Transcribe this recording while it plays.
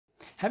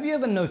Have you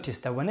ever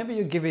noticed that whenever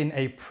you're giving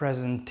a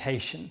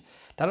presentation,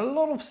 that a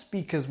lot of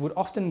speakers would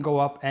often go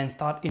up and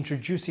start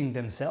introducing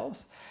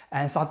themselves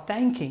and start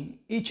thanking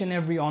each and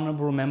every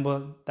honorable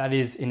member that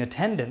is in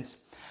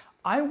attendance?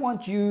 I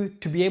want you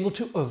to be able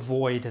to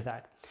avoid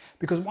that,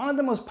 because one of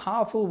the most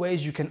powerful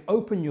ways you can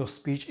open your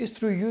speech is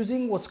through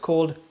using what's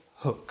called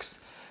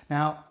hooks.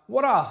 Now,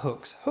 what are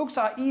hooks? Hooks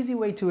are an easy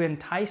way to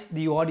entice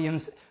the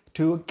audience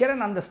to get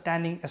an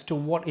understanding as to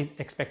what is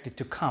expected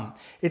to come.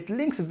 It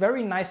links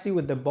very nicely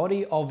with the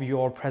body of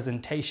your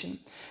presentation.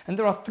 And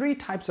there are three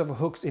types of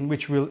hooks in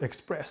which we'll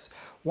express.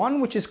 One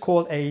which is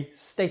called a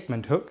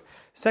statement hook.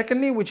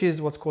 Secondly, which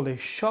is what's called a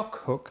shock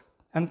hook.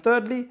 And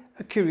thirdly,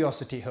 a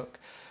curiosity hook.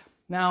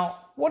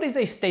 Now, what is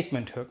a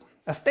statement hook?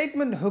 A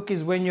statement hook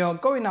is when you're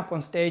going up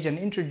on stage and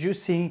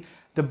introducing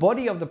the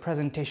body of the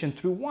presentation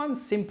through one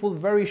simple,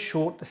 very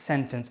short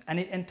sentence, and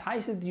it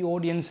entices the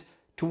audience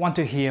to want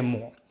to hear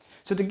more.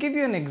 So to give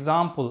you an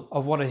example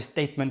of what a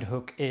statement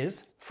hook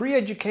is, free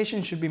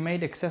education should be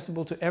made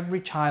accessible to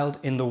every child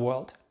in the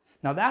world.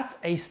 Now that's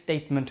a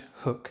statement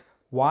hook.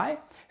 Why?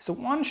 So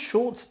one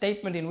short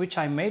statement in which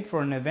I made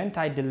for an event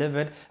I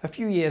delivered a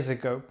few years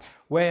ago,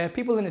 where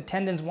people in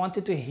attendance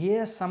wanted to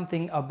hear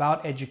something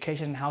about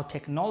education and how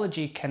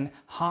technology can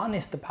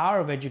harness the power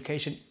of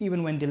education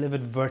even when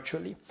delivered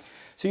virtually.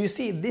 So you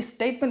see, this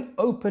statement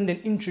opened and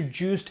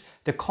introduced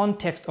the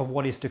context of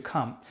what is to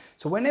come.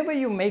 So whenever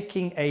you're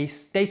making a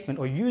statement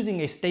or using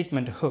a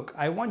statement hook,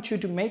 I want you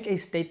to make a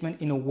statement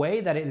in a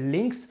way that it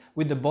links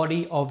with the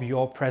body of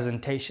your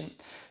presentation.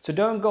 So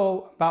don't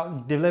go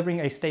about delivering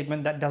a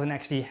statement that doesn't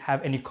actually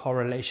have any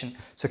correlation.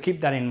 So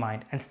keep that in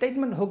mind. And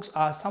statement hooks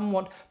are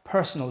somewhat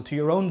personal to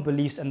your own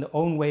beliefs and the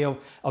own way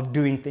of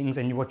doing things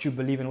and what you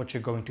believe and what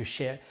you're going to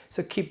share.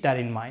 So keep that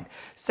in mind.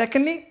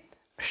 Secondly,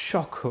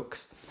 shock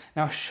hooks.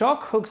 Now,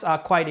 shock hooks are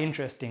quite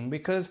interesting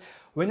because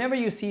whenever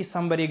you see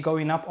somebody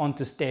going up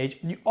onto stage,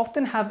 you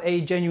often have a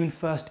genuine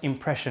first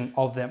impression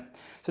of them.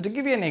 So to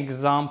give you an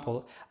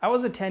example, I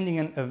was attending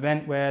an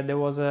event where there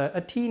was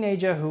a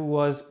teenager who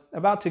was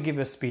about to give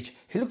a speech.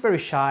 He looked very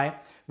shy,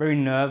 very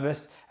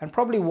nervous, and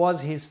probably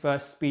was his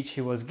first speech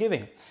he was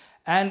giving.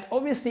 And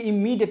obviously,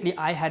 immediately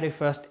I had a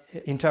first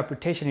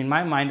interpretation in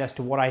my mind as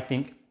to what I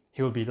think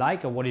he will be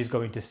like or what he's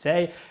going to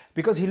say,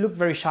 because he looked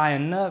very shy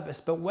and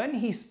nervous. But when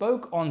he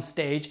spoke on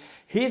stage,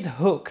 his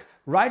hook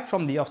right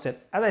from the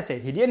offset, as I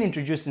said, he didn't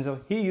introduce himself,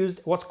 he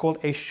used what's called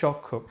a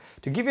shock hook.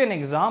 To give you an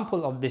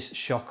example of this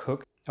shock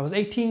hook, I was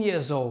 18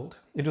 years old.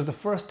 It was the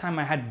first time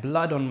I had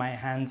blood on my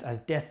hands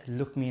as death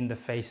looked me in the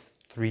face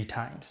 3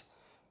 times.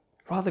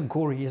 Rather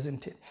gory,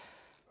 isn't it?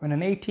 When an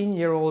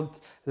 18-year-old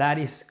lad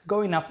is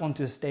going up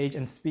onto the stage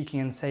and speaking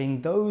and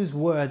saying those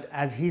words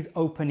as his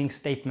opening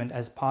statement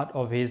as part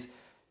of his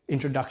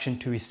introduction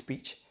to his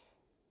speech.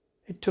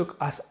 It took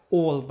us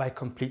all by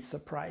complete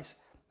surprise.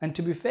 And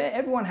to be fair,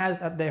 everyone has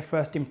their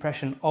first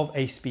impression of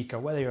a speaker.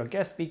 Whether you're a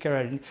guest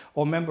speaker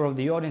or member of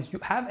the audience, you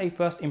have a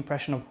first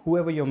impression of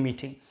whoever you're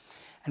meeting.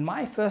 And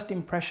my first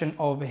impression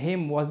of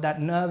him was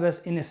that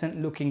nervous, innocent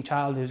looking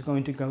child who's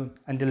going to go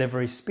and deliver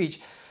his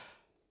speech.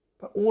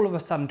 But all of a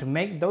sudden, to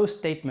make those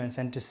statements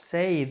and to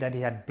say that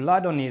he had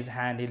blood on his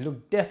hand, he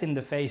looked death in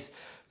the face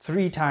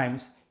 3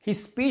 times,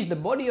 his speech, the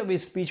body of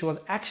his speech was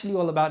actually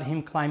all about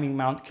him climbing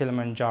Mount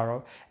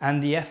Kilimanjaro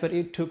and the effort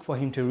it took for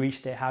him to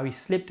reach there, how he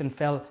slipped and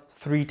fell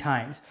 3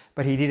 times,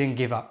 but he didn't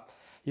give up.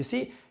 You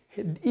see,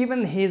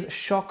 even his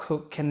shock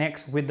hook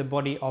connects with the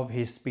body of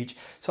his speech.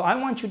 So I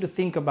want you to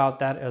think about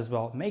that as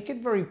well. Make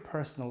it very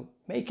personal.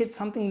 Make it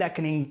something that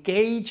can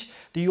engage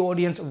the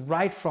audience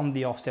right from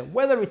the offset,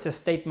 whether it's a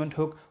statement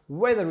hook,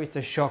 whether it's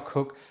a shock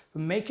hook,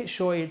 but make it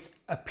sure it's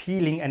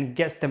appealing and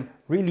gets them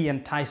really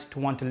enticed to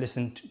want to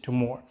listen to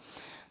more.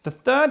 The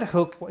third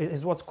hook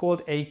is what's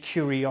called a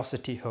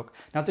curiosity hook.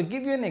 Now, to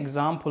give you an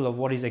example of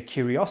what is a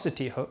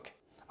curiosity hook,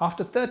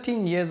 after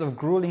 13 years of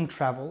grueling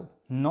travel,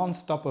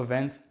 non-stop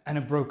events, and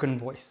a broken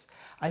voice,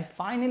 I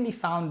finally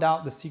found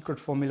out the secret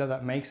formula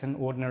that makes an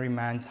ordinary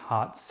man's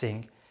heart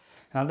sing.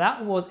 Now,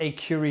 that was a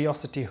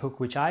curiosity hook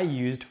which I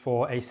used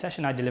for a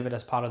session I delivered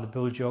as part of the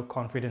Build Your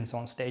Confidence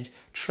on Stage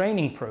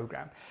training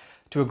program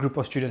to a group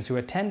of students who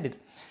attended.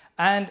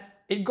 And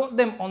it got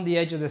them on the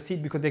edge of the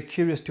seat because they're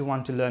curious to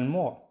want to learn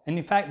more. And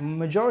in fact,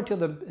 majority of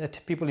the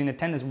people in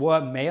attendance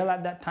were male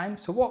at that time.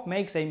 So what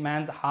makes a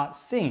man's heart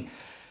sing?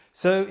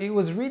 So it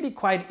was really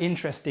quite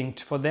interesting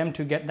for them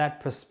to get that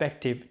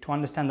perspective, to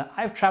understand that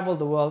I've traveled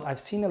the world, I've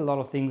seen a lot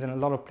of things in a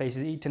lot of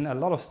places, eaten a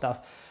lot of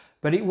stuff,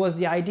 but it was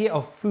the idea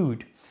of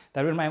food.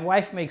 That when my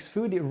wife makes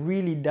food, it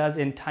really does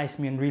entice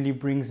me and really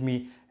brings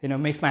me,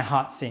 makes my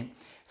heart sing.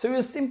 So it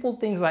was simple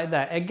things like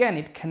that. Again,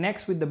 it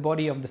connects with the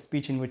body of the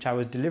speech in which I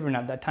was delivering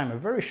at that time, a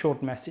very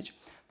short message.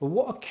 But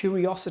what a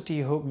curiosity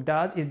hook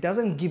does is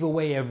doesn't give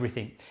away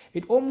everything.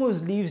 It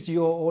almost leaves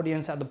your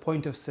audience at the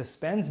point of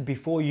suspense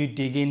before you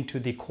dig into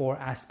the core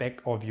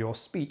aspect of your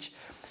speech.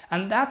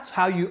 And that's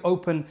how you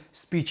open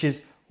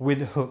speeches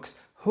with hooks.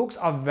 Hooks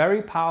are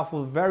very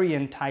powerful, very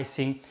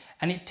enticing,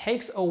 and it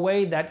takes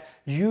away that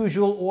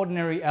usual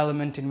ordinary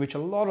element in which a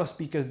lot of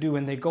speakers do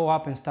when they go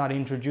up and start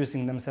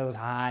introducing themselves.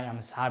 Hi, I'm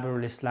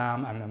Sabirul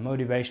Islam, I'm a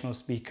motivational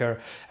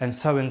speaker, and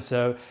so and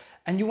so.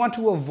 And you want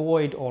to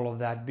avoid all of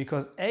that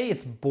because A,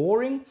 it's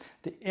boring.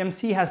 The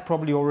MC has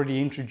probably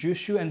already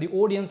introduced you and the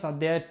audience are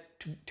there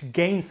to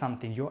gain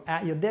something. You're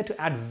there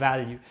to add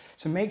value.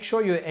 So make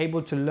sure you're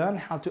able to learn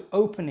how to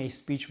open a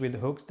speech with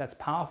hooks that's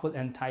powerful,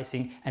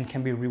 enticing, and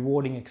can be a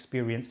rewarding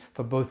experience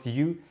for both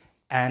you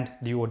and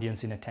the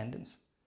audience in attendance.